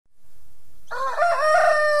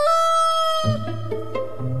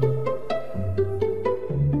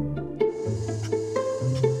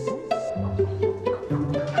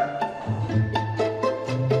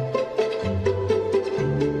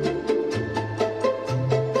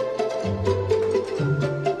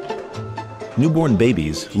Newborn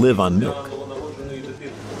babies live on milk.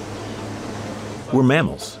 We're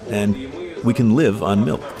mammals, and we can live on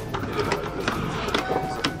milk.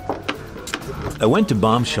 I went to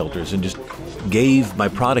bomb shelters and just gave my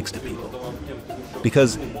products to people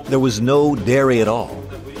because there was no dairy at all,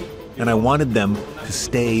 and I wanted them to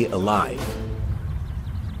stay alive.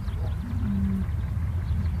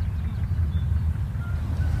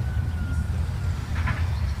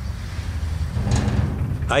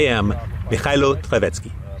 I am Mykhailo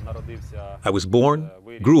Travetskiy. I was born,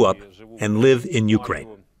 grew up, and live in Ukraine.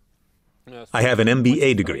 I have an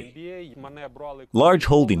MBA degree. Large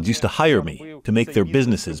holdings used to hire me to make their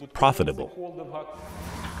businesses profitable.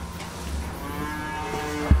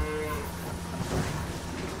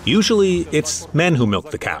 Usually, it's men who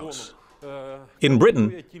milk the cows. In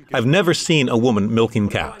Britain, I've never seen a woman milking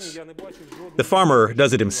cows. The farmer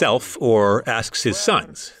does it himself or asks his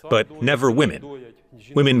sons, but never women.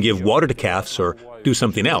 Women give water to calves or do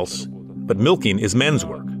something else, but milking is men's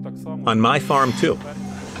work. On my farm, too.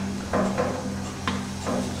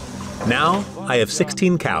 Now, I have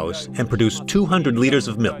 16 cows and produce 200 liters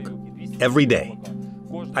of milk every day.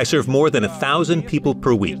 I serve more than 1,000 people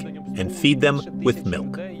per week and feed them with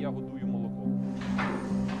milk.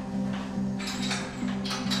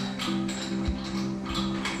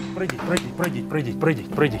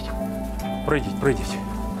 Пройдіть.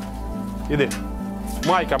 Іди.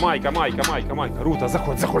 Майка. Рута,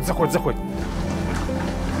 заходь.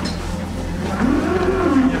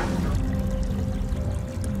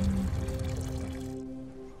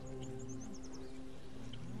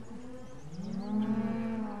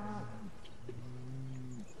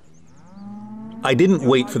 I didn't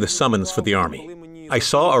wait for the summons for the army. I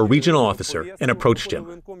saw a regional officer and approached him.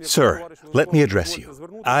 Sir, let me address you.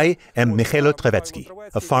 I am Mykhailo Travetskiy,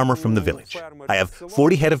 a farmer from the village. I have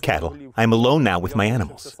 40 head of cattle. I am alone now with my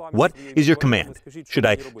animals. What is your command? Should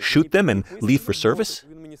I shoot them and leave for service?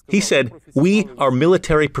 He said, "We are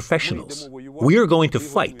military professionals. We are going to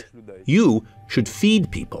fight. You should feed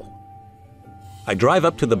people." I drive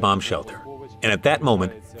up to the bomb shelter, and at that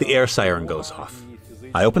moment, the air siren goes off.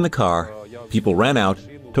 I open the car, people ran out,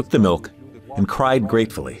 took the milk, and cried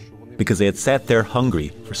gratefully because they had sat there hungry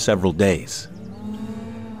for several days.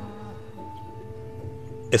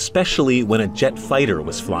 Especially when a jet fighter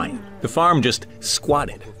was flying. The farm just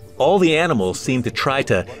squatted. All the animals seemed to try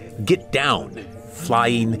to get down,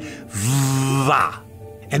 flying va,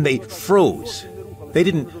 and they froze. They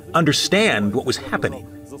didn't understand what was happening.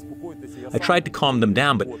 I tried to calm them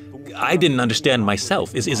down, but I didn't understand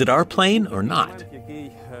myself. Is it our plane or not?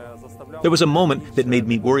 There was a moment that made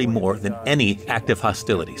me worry more than any active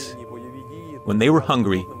hostilities. When they were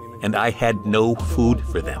hungry and I had no food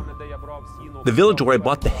for them. The village where I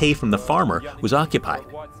bought the hay from the farmer was occupied.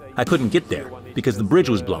 I couldn't get there because the bridge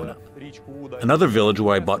was blown up. Another village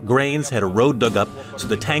where I bought grains had a road dug up so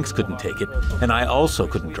the tanks couldn't take it, and I also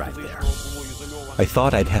couldn't drive there. I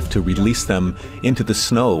thought I'd have to release them into the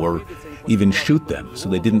snow or even shoot them so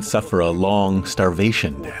they didn't suffer a long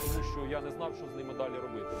starvation death.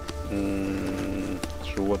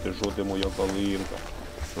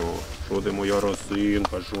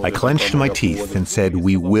 I clenched my teeth and said,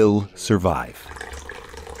 "We will survive."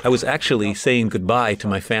 I was actually saying goodbye to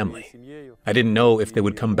my family. I didn't know if they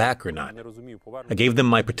would come back or not. I gave them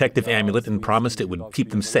my protective amulet and promised it would keep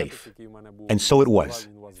them safe. And so it was.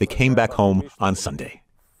 They came back home on Sunday.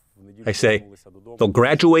 I say, they'll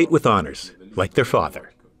graduate with honors, like their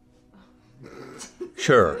father.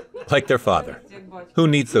 Sure, like their father. Who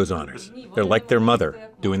needs those honors? They're like their mother,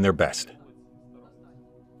 doing their best.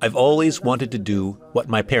 I've always wanted to do what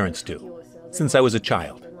my parents do, since I was a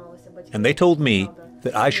child. And they told me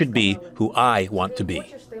that I should be who I want to be.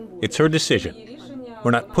 It's her decision.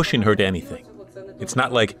 We're not pushing her to anything. It's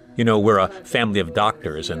not like, we're a family of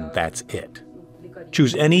doctors and that's it.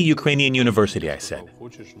 Choose any Ukrainian university, I said.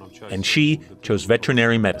 And she chose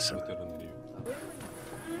veterinary medicine.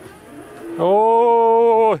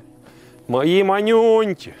 О, мої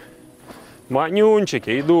манюньки.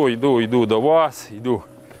 Манюнчики, йду до вас, йду.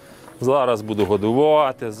 Зараз буду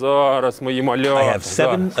годувати, зараз мої малята. I have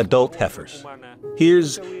 7 adult heifers.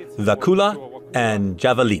 Here's Vakula and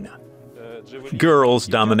Javelina. Girls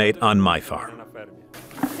dominate on my farm.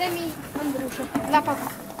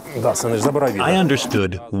 I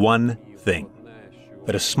understood one thing,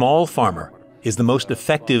 that a small farmer is the most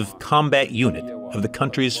effective combat unit of the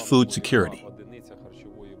country's food security.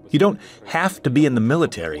 You don't have to be in the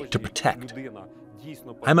military to protect.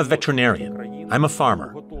 I'm a veterinarian. I'm a farmer.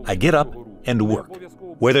 I get up and work.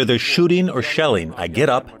 Whether there's shooting or shelling, I get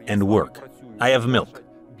up and work. I have milk.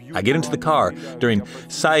 I get into the car during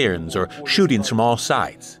sirens or shootings from all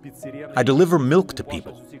sides. I deliver milk to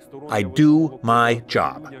people. I do my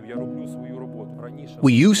job.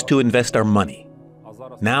 We used to invest our money.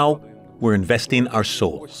 Now we're investing our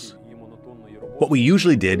souls. What we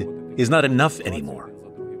usually did is not enough anymore.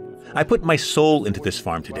 I put my soul into this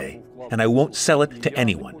farm today, and I won't sell it to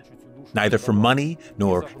anyone, neither for money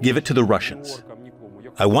nor give it to the Russians.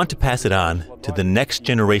 I want to pass it on to the next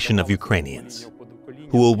generation of Ukrainians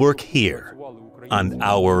who will work here on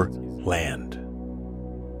our land.